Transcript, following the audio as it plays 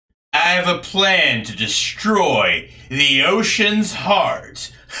I have a plan to destroy the ocean's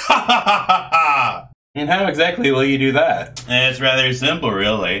heart. Ha ha ha ha ha! And how exactly will you do that? It's rather simple,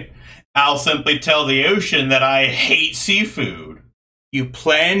 really. I'll simply tell the ocean that I hate seafood. You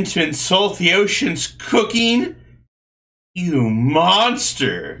plan to insult the ocean's cooking? You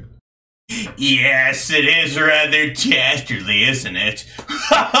monster! Yes, it is rather dastardly, isn't it?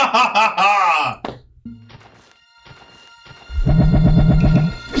 Ha ha ha ha!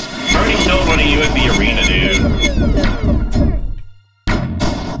 I already killed one of you at the arena, dude.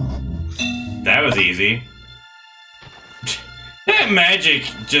 That was easy. That magic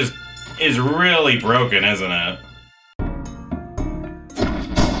just is really broken, isn't it?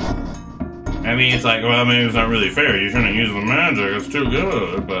 I mean, it's like, well, maybe it's not really fair. You shouldn't use the magic. It's too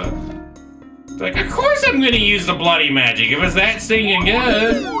good, but... It's like, of course I'm gonna use the bloody magic if it's that stinking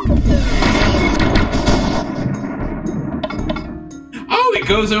good. Oh, it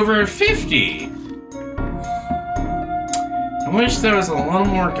goes over 50. I wish that was a little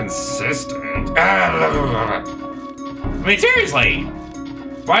more consistent. I mean, seriously.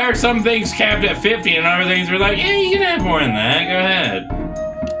 Why are some things capped at 50 and other things are like, yeah, you can have more than that. Go ahead.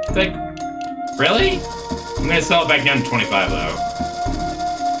 It's like, really? I'm gonna sell it back down to 25 though.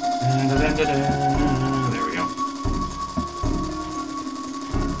 There we go.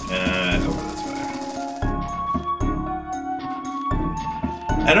 Over this way.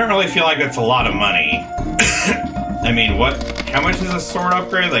 I don't really feel like that's a lot of money. I mean, what? How much is a sword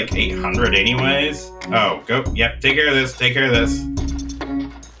upgrade? Like 800 anyways? Oh, go. Yep, take care of this. Take care of this.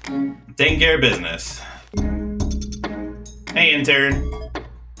 Taking care of business. Hey, intern.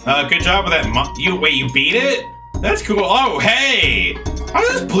 Good job with that wait, you beat it? That's cool. Oh, hey! Are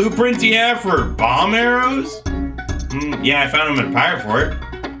those blueprints you have for bomb arrows? Yeah, I found them in Pirate Fort.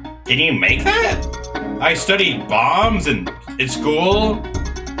 Can you make that? I studied bombs in school.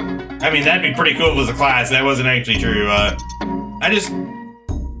 I mean, that'd be pretty cool if it was a class. That wasn't actually true.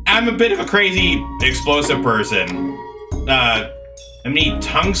 I'm a bit of a crazy explosive person. I need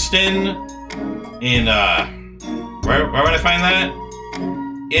tungsten and, where would I find that?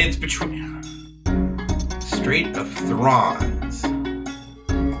 It's between Strait of Thrones.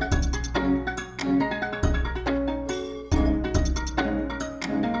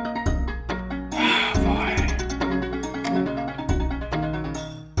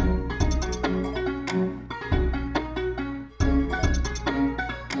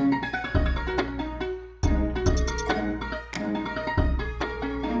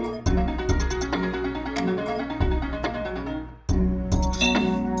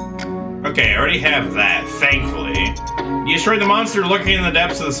 Okay, I already have that, thankfully. You destroyed the monster lurking in the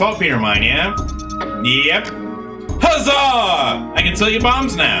depths of the saltpeter mine, yeah? Yep. Huzzah! I can sell you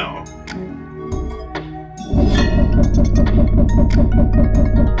bombs now.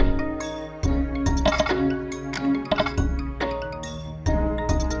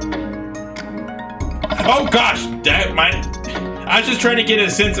 Oh gosh, I was just trying to get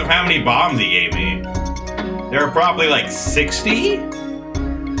a sense of how many bombs he gave me. There are probably like 60?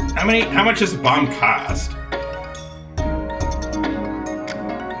 How much does a bomb cost?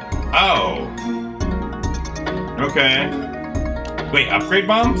 Oh. Okay. Wait, upgrade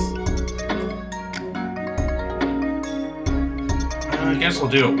bombs? I guess we'll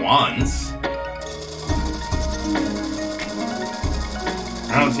do it once.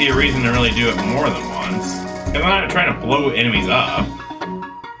 I don't see a reason to really do it more than once. Because I'm not trying to blow enemies up.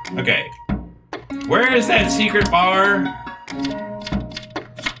 Okay. Where is that secret bar?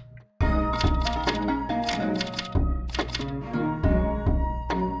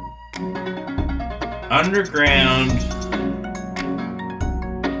 Underground.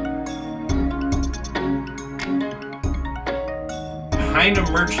 Behind a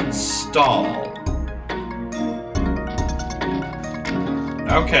merchant's stall.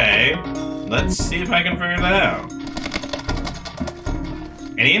 Okay. Let's see if I can figure that out.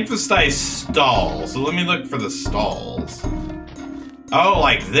 And he emphasized stalls, so let me look for the stalls. Oh,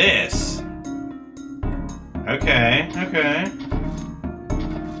 like this. Okay, okay.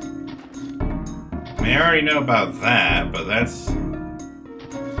 I mean, I already know about that, but that's...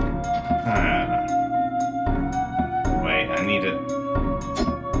 Wait, I need it...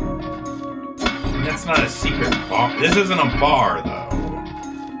 That's not a secret bar. This isn't a bar, though.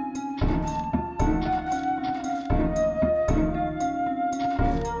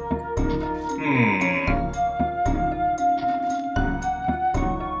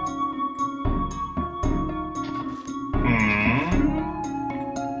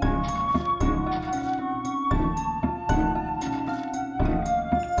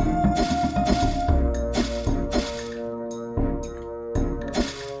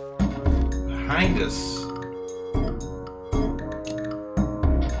 I just...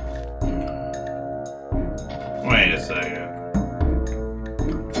 Wait a second.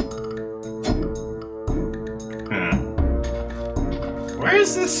 Huh. Where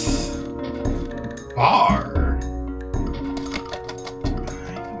is this bar?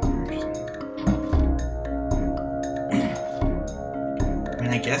 I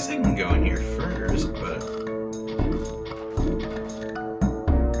mean, I guess I can go in here first, but...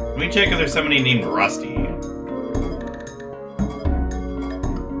 Let me check if there's somebody named Rusty.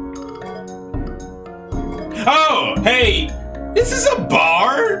 Oh, hey! This is a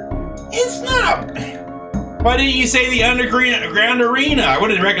bar? It's not a... Why didn't you say the underground arena? I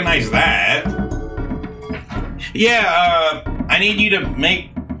wouldn't recognize that. Yeah, I need you to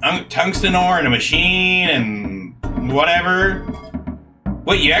make tungsten ore in a machine and whatever.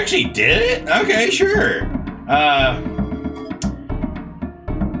 Wait, you actually did it? Okay, sure.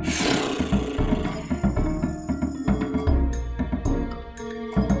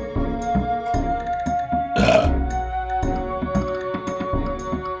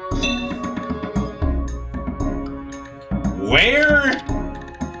 Where?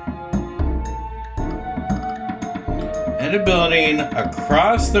 At a building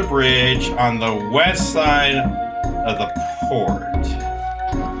across the bridge on the west side of the port.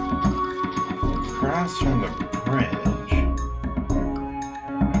 Across from the bridge.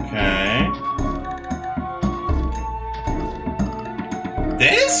 Okay.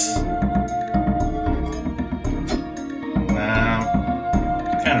 This? No.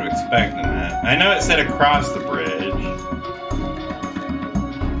 Kind of expecting that. I know it said across the bridge.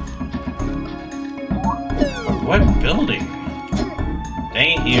 What building?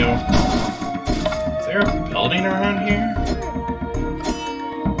 Ain't you? Is there a building around here?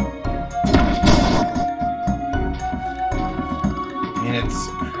 I mean, it's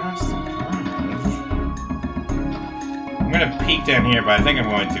across the bridge. I'm gonna peek down here, but I think I'm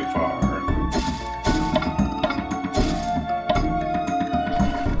going too far.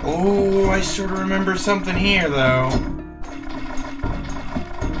 Oh, I sort of remember something here, though.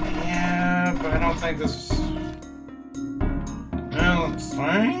 Yeah, but I don't think this... I'm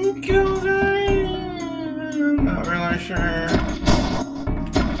not really sure.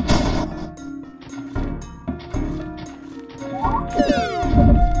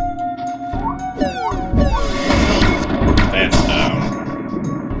 That's dumb.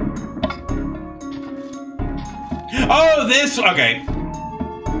 Oh, this... Okay.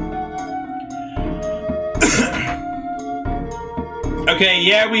 Okay,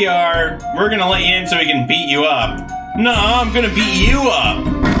 yeah, we are. We're gonna let you in so we can beat you up. No, I'm gonna beat you up!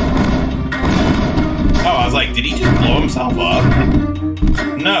 Oh, I was like, did he just blow himself up?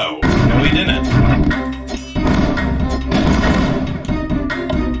 No. No, he didn't.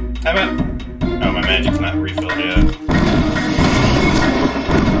 How about... Oh, my magic's not refilled yet.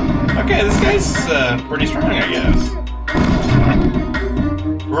 Okay, this guy's pretty strong, I guess.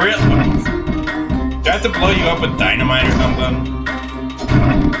 Really? Do I have to blow you up with dynamite or something?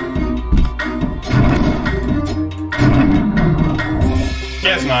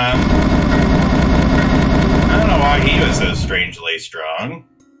 Guess not. I don't know why he was so strangely strong.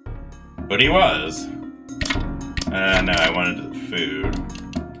 But he was. No, I wanted the food.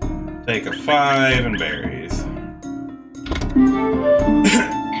 Take a 5 and berries.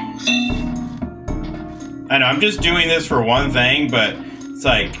 I know, I'm just doing this for one thing, but it's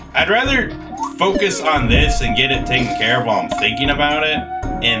like, I'd rather focus on this and get it taken care of while I'm thinking about it,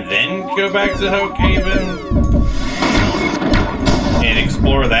 and then go back to Hope Haven and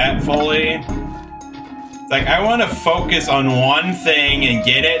explore that fully. It's like, I want to focus on one thing and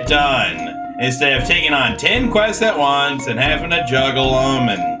get it done, instead of taking on 10 quests at once and having to juggle them,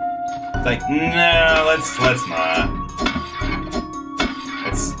 and it's like, no, let's not.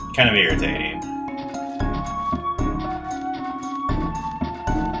 It's kind of irritating.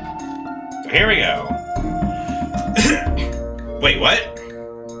 So here we go. Wait, what?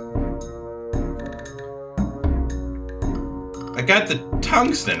 I got the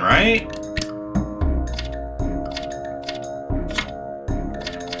tungsten, right?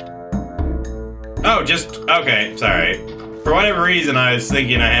 Oh, just, okay, sorry. For whatever reason, I was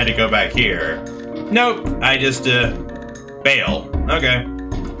thinking I had to go back here. Nope, I just, bail. Okay.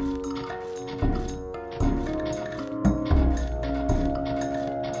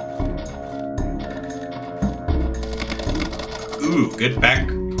 Ooh, good back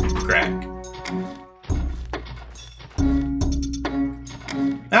crack.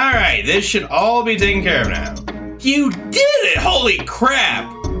 Alright, this should all be taken care of now. You did it! Holy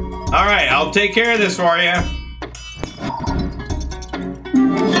crap! Alright, I'll take care of this for you.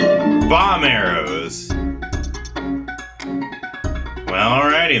 bomb arrows. Well,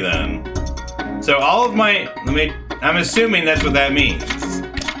 alrighty then. So all of my, I'm assuming that's what that means.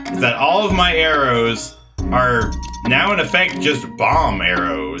 Is that all of my arrows are now in effect just bomb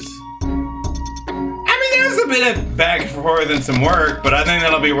arrows. I mean, there's a bit of back and forth and some work, but I think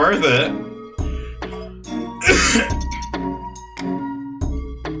that'll be worth it.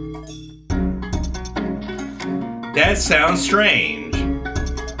 That sounds strange.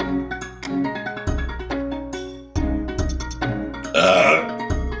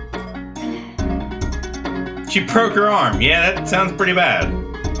 She broke her arm. Yeah, that sounds pretty bad.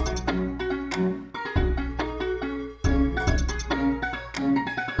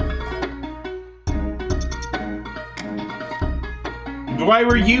 Why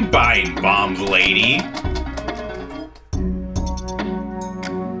were you buying bombs, lady?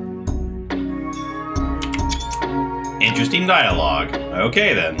 Interesting dialogue.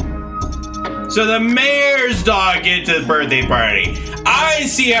 Okay, then. So the mayor's dog gets a birthday party. I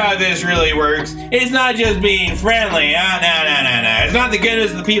see how this really works. It's not just being friendly. No. It's not the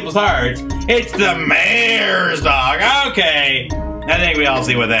goodness of the people's hearts. It's the mayor's dog. Okay. I think we all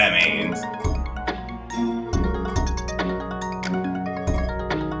see what that means.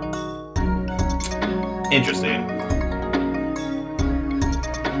 Interesting.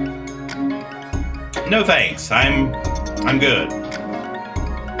 No thanks. I'm good.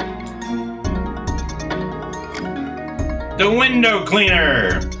 The window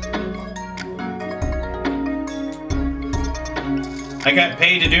cleaner. I got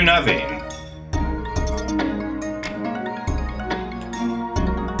paid to do nothing.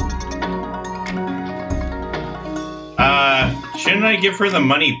 Shouldn't I give her the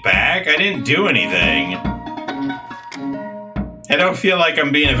money back? I didn't do anything. I don't feel like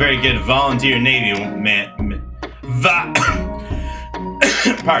I'm being a very good volunteer Navy man.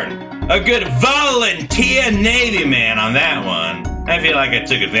 Pardon. A good volunteer Navy man on that one. I feel like I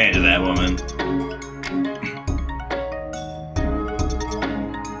took advantage of that woman.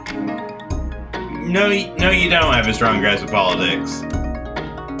 No, you don't have a strong grasp of politics.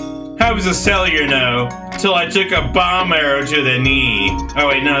 How does a cellular know? Till I took a bomb arrow to the knee. Oh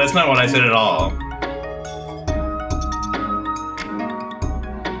wait, no, that's not what I said at all.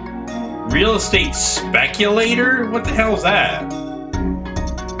 Real estate speculator? What the hell is that?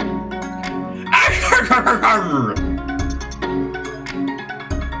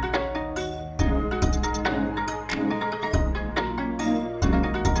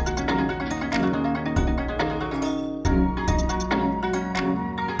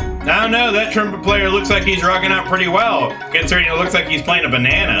 I don't know, that trumpet player looks like he's rocking out pretty well, considering it looks like he's playing a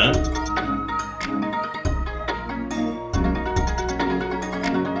banana.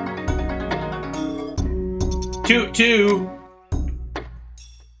 Toot.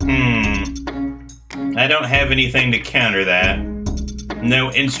 I don't have anything to counter that.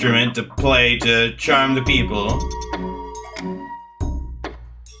 No instrument to play to charm the people.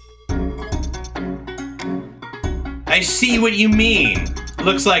 I see what you mean.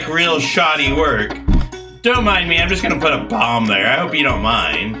 Looks like real shoddy work. Don't mind me, I'm just gonna put a bomb there. I hope you don't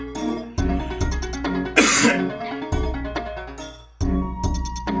mind.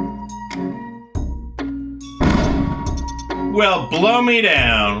 Well, blow me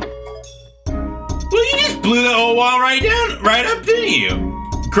down. Well, you just blew the whole wall right up, didn't you?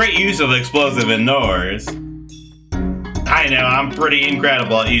 Great use of explosive indoors. I know, I'm pretty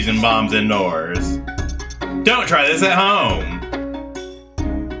incredible at using bombs indoors. Don't try this at home.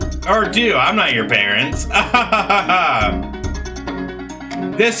 Or do, I'm not your parents.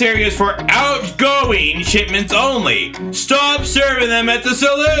 This area is for outgoing shipments only. Stop serving them at the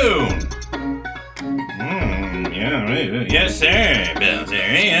saloon. Yes, sir, Bill, sir.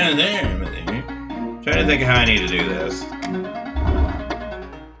 Yes, sir. Trying to think of how I need to do this.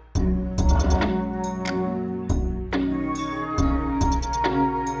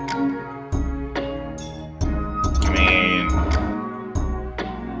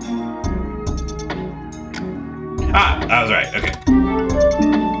 I was right, okay.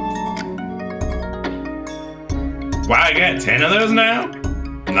 Wow, I got 10 of those now?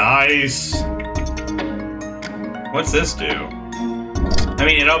 Nice. What's this do? I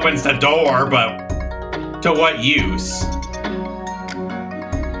mean, it opens the door, but to what use?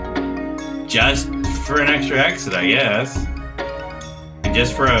 Just for an extra exit, I guess. And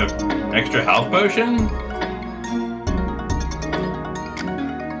just for an extra health potion?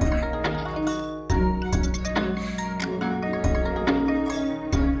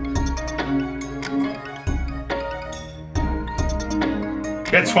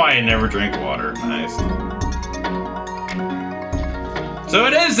 That's why I never drink water. Nice. So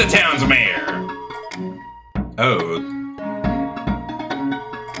it is the town's mayor. Oh.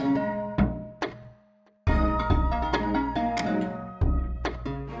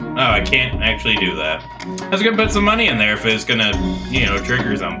 Oh, I can't actually do that. I was gonna put some money in there if it's gonna, you know,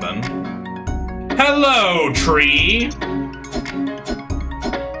 trigger something. Hello, tree!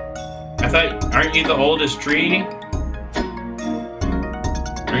 I thought, aren't you the oldest tree?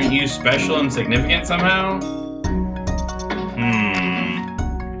 Aren't you special and significant somehow?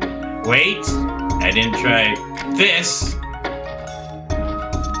 Wait, I didn't try this.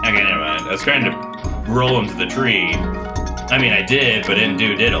 Okay, never mind. I was trying to roll into the tree. I mean, I did, but didn't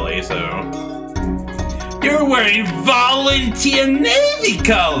do diddly, so. You're wearing volunteer Navy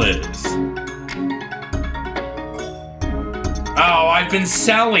colors! Oh, I've been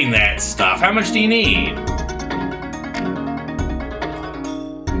selling that stuff. How much do you need?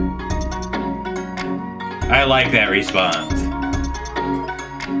 I like that response.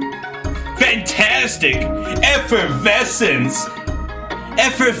 Fantastic! Effervescence!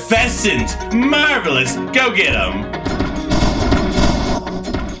 Effervescent! Marvelous! Go get 'em!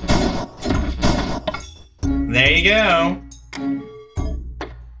 There you go.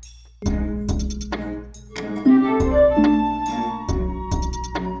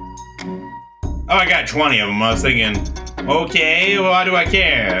 Oh, I got 20 of them. I was thinking, okay, well, why do I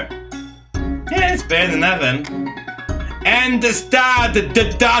care? Yeah, it's better than nothing. And the star, the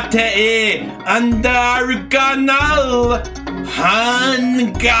daughter, under canal,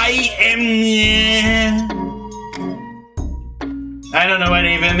 I don't know what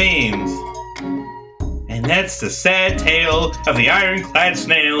it even means. And that's the sad tale of the ironclad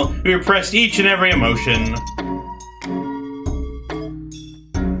snail who repressed each and every emotion.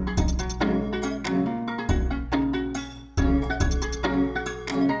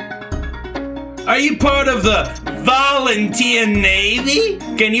 Are you part of the volunteer Navy?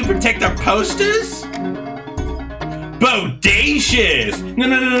 Can you protect our posters? Bodacious!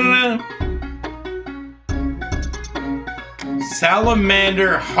 No.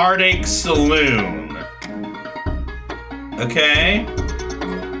 Salamander Heartache Saloon. Okay.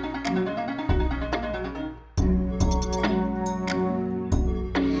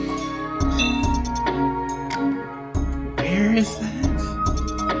 Where is that?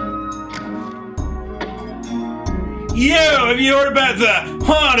 Yo, have you heard about the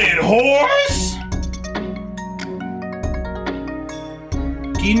haunted horse?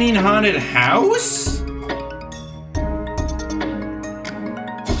 Do you mean haunted house?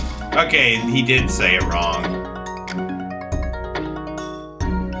 Okay, he did say it wrong.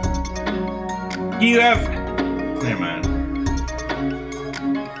 You have... Never mind.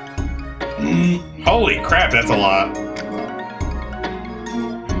 Holy crap, that's a lot.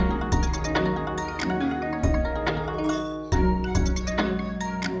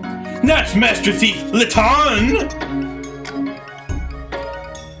 That's Master Thief Laton!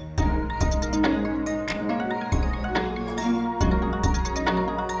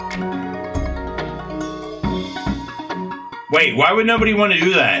 Wait, why would nobody want to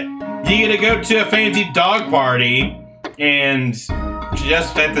do that? You gotta go to a fancy dog party and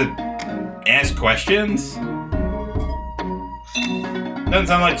just have to ask questions? Doesn't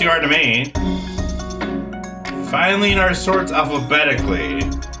sound like too hard to me. Filing our sorts alphabetically.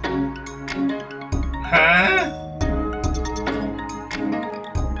 Huh?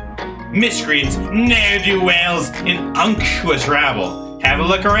 Miscreants, ne'er-do-wells, and unctuous rabble. Have a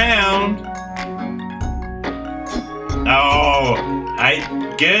look around. Oh,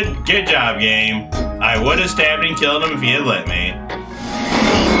 good job, game. I would have stabbed and killed him if he had let me.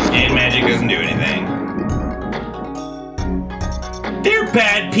 And magic doesn't do anything. They're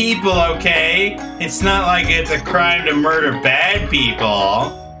bad people, okay? It's not like it's a crime to murder bad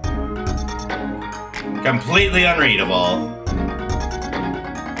people. Completely unreadable.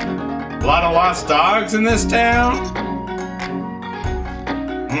 A lot of lost dogs in this town?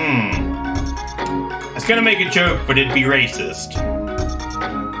 I was gonna make a joke, but it'd be racist.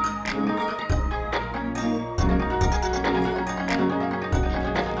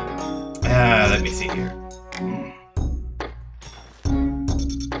 Let me see here.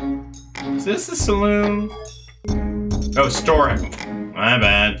 Is this the saloon? Oh, storehouse. My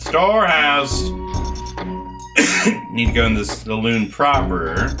bad. Storehouse. Need to go in the saloon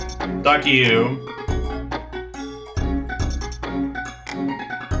proper. Talk to you.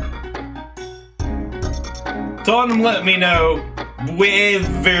 Told him let me know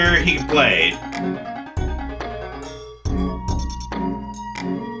whether he played.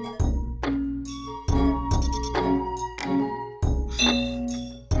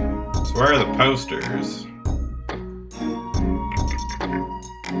 So where are the posters?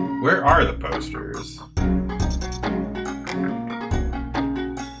 Where are the posters?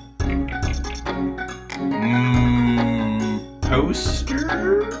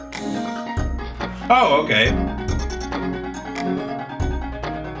 Posters? Oh, okay.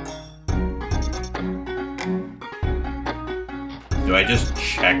 Do I just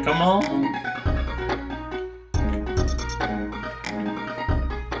check them all?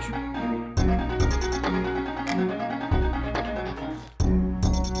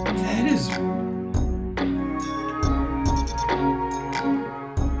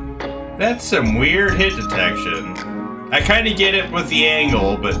 That's some weird hit detection. I kind of get it with the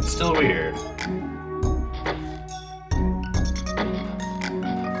angle, but still weird.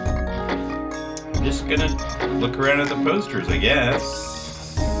 I'm just gonna look around at the posters, I guess.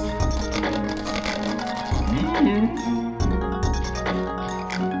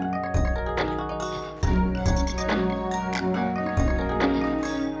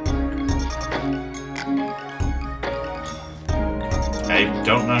 I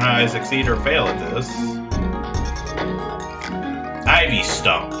don't know how I succeed or fail at this. Ivy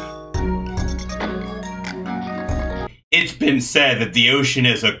Stump. It's been said that the ocean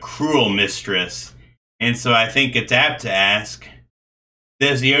is a cruel mistress, and so I think it's apt to ask,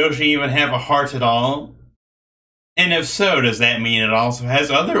 does the ocean even have a heart at all? And if so, does that mean it also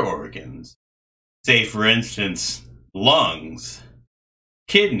has other organs? Say, for instance, lungs,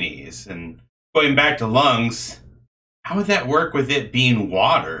 kidneys, and going back to lungs, how would that work with it being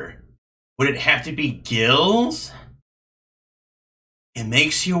water? Would it have to be gills? It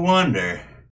makes you wonder.